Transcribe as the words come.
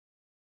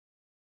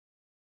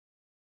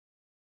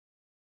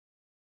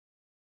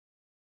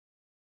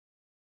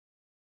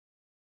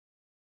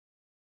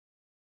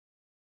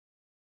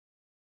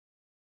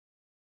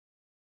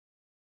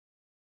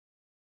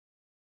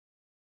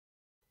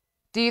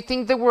Do you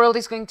think the world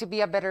is going to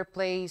be a better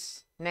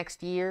place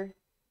next year?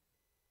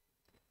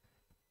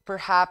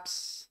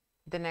 Perhaps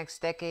the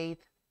next decade?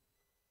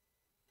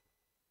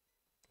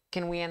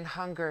 Can we end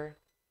hunger,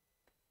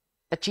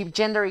 achieve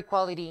gender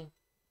equality,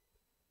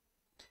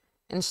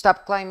 and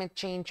stop climate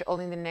change all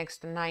in the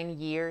next 9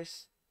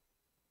 years?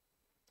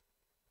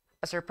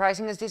 As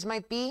surprising as this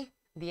might be,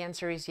 the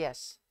answer is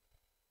yes.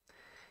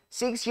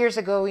 6 years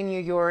ago in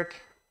New York,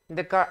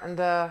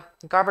 the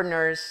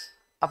governors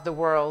of the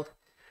world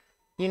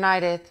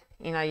united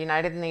in a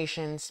United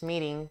Nations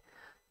meeting,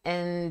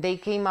 and they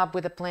came up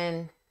with a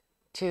plan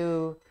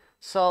to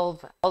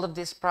solve all of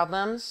these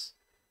problems,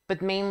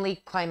 but mainly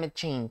climate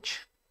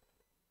change.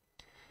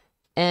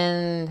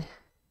 And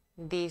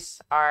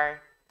these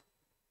are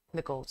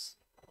the goals.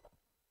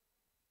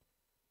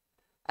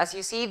 As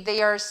you see,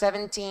 they are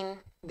 17.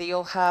 They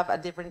all have a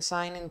different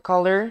sign and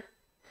color.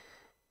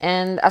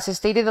 And as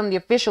stated on the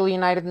official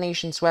United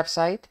Nations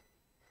website,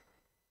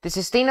 the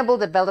Sustainable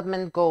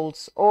Development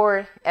Goals,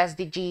 or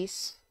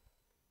SDGs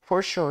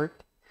for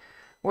short,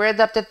 were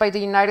adopted by the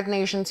United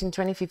Nations in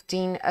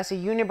 2015 as a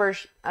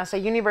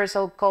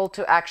universal call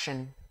to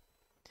action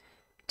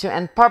to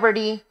end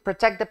poverty,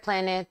 protect the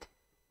planet,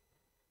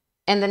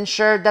 and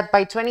ensure that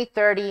by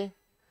 2030,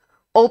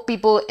 all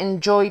people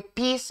enjoy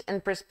peace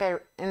and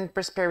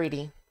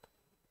prosperity.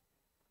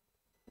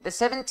 The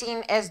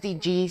 17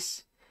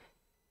 SDGs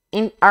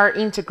are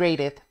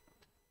integrated.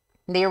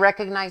 They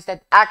recognize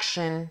that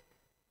action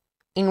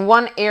in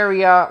one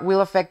area will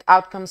affect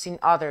outcomes in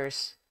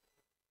others,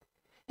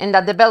 and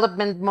that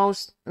development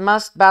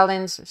must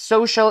balance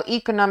social,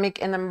 economic,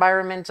 and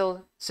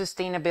environmental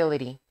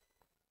sustainability.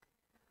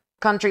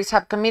 Countries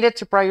have committed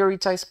to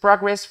prioritize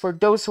progress for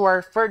those who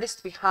are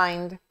furthest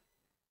behind,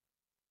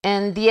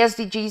 and the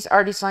SDGs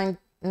are designed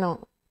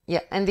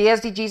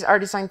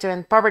to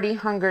end poverty,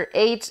 hunger,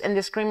 AIDS, and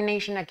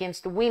discrimination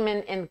against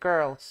women and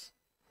girls.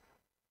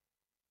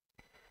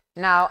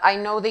 Now, I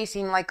know they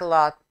seem like a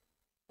lot,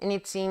 and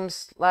it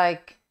seems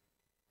like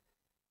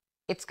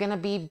it's gonna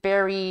be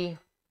very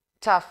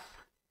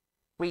tough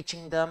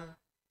reaching them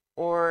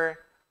or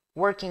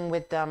working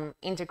with them,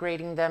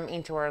 integrating them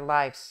into our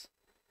lives.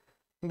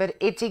 But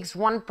it takes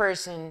one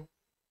person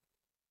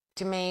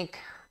to make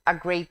a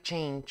great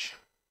change.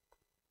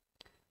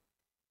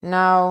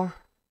 Now,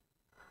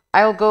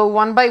 I'll go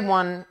one by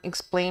one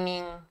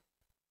explaining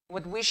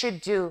what we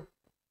should do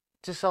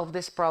to solve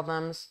these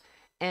problems,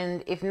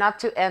 and if not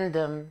to end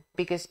them,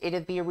 because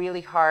it'd be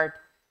really hard,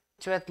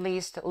 to at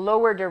least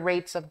lower the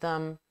rates of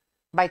them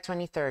by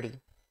 2030.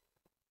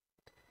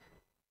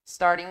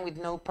 Starting with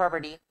no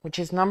poverty, which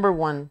is number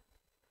one.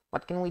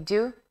 What can we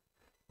do?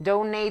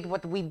 Donate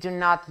what we do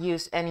not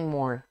use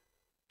anymore.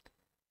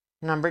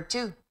 Number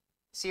two,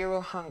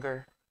 zero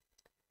hunger.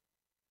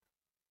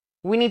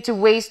 We need to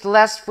waste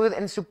less food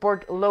and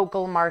support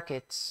local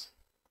markets.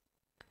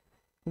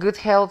 Good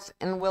health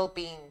and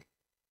well-being.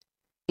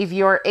 If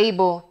you are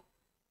able,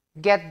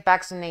 get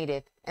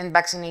vaccinated and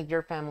vaccinate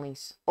your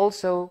families.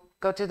 Also,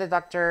 go to the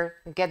doctor,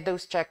 get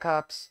those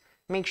checkups,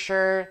 make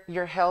sure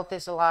your health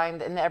is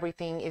aligned and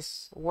everything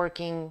is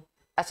working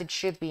as it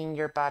should be in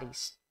your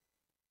bodies.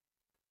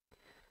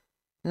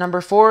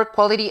 Number four,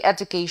 quality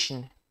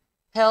education.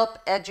 Help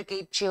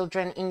educate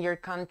children in your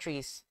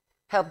countries.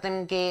 Help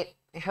them get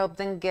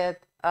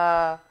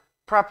a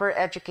proper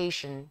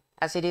education,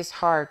 as it is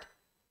hard.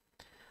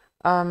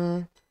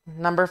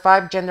 Number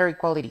five, gender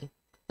equality.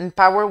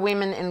 Empower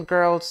women and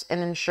girls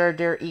and ensure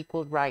their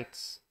equal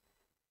rights.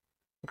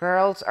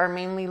 Girls are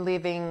mainly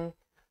living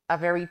a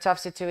very tough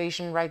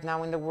situation right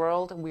now in the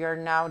world. We are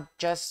now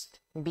just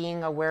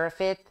being aware of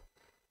it,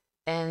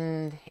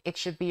 and it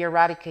should be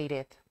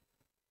eradicated.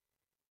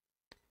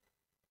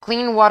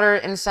 Clean water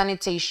and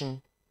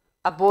sanitation.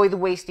 Avoid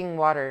wasting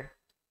water.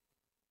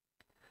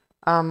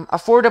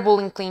 Affordable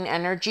and clean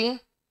energy.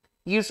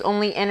 Use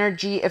only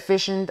energy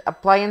efficient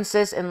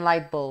appliances and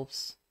light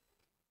bulbs.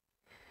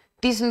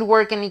 Decent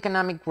work and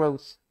economic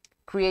growth.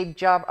 Create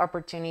job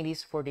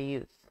opportunities for the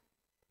youth.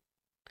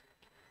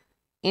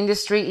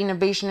 Industry,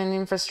 innovation, and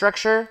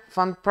infrastructure.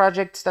 Fund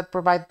projects that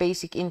provide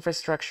basic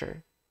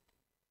infrastructure.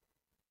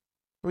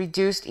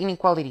 Reduced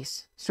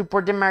inequalities.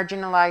 Support the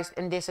marginalized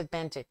and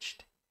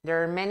disadvantaged.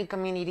 There are many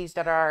communities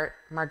that are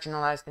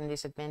marginalized and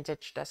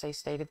disadvantaged, as I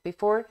stated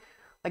before,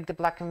 like the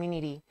Black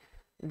community,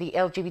 the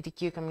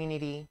LGBTQ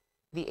community,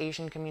 the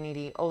Asian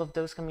community, all of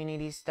those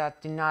communities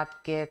that do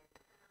not get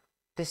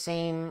the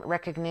same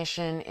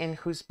recognition and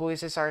whose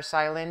voices are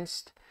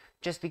silenced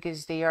just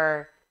because they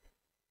are,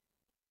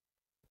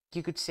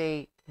 you could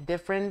say,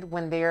 different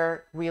when they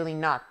are really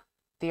not.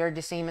 They are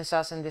the same as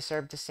us and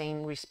deserve the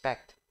same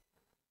respect.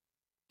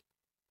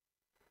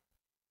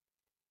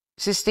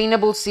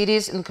 Sustainable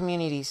cities and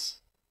communities.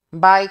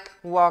 Bike,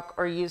 walk,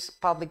 or use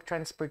public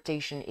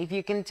transportation. If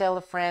you can tell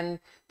a friend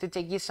to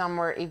take you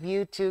somewhere, if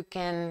you two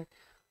can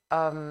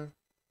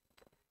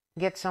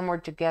get somewhere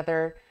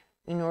together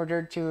in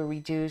order to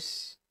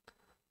reduce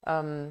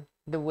the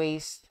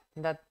waste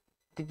that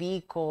the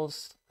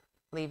vehicles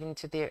leave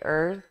into the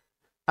earth,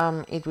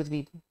 it would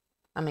be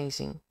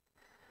amazing.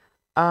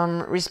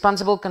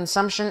 Responsible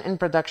consumption and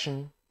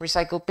production.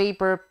 Recycle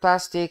paper,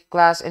 plastic,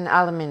 glass, and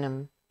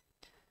aluminum.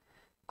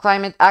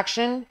 Climate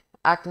action.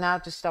 Act now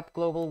to stop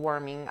global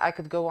warming. I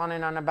could go on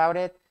and on about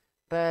it,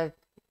 but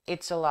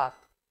it's a lot.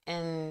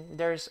 And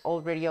there's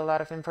already a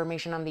lot of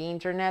information on the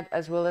internet,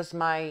 as well as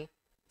my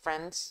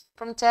friends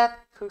from TED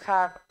who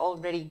have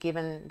already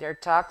given their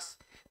talks.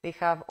 They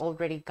have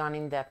already gone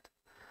in depth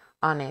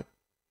on it.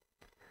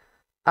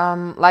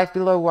 Life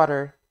below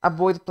water.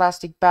 Avoid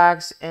plastic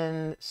bags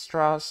and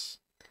straws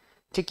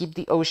to keep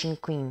the ocean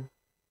clean.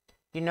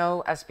 You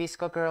know, as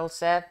Pisco Girl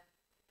said,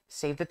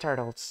 save the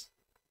turtles.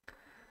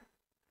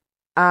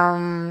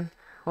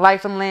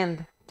 Life on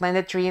land. Plant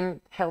a tree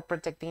and help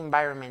protect the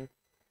environment.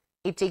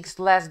 It takes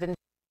less than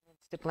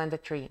minutes to plant a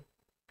tree.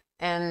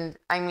 And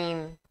I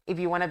mean, if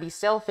you want to be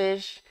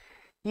selfish,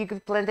 you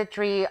could plant a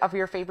tree of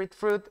your favorite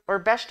fruit or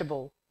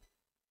vegetable.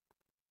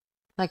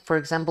 Like, for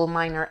example,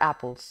 mine are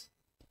apples.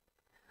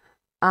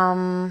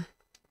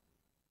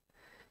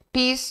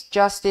 Peace,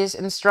 justice,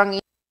 and strong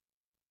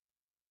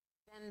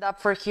stand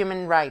up for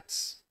human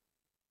rights.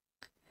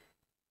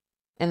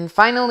 And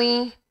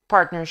finally,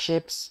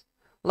 partnerships.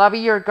 Lobby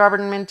your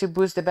government to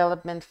boost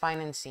development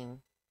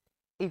financing.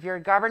 If your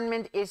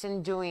government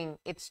isn't doing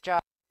its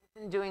job,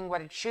 isn't doing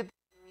what it should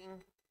be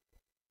doing,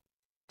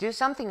 do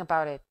something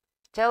about it.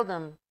 Tell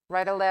them,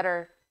 write a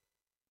letter,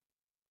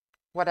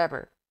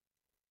 whatever.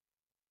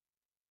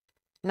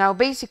 Now,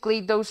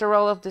 basically, those are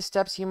all of the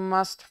steps you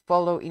must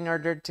follow in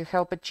order to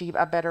help achieve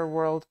a better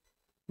world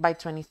by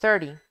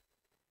 2030.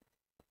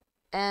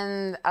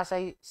 And as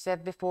I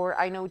said before,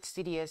 I know it's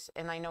tedious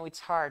and I know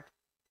it's hard,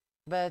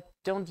 but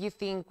don't you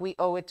think we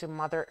owe it to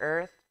Mother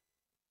Earth?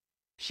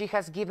 She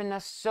has given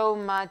us so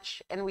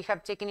much and we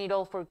have taken it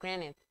all for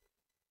granted.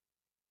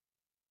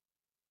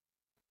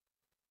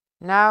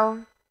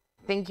 Now,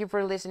 thank you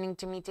for listening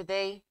to me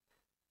today,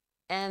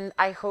 and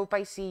I hope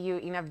I see you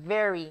in a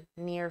very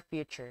near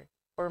future.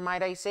 Or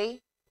might I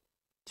say,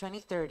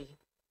 2030,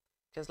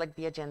 just like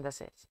the agenda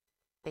says.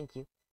 Thank you.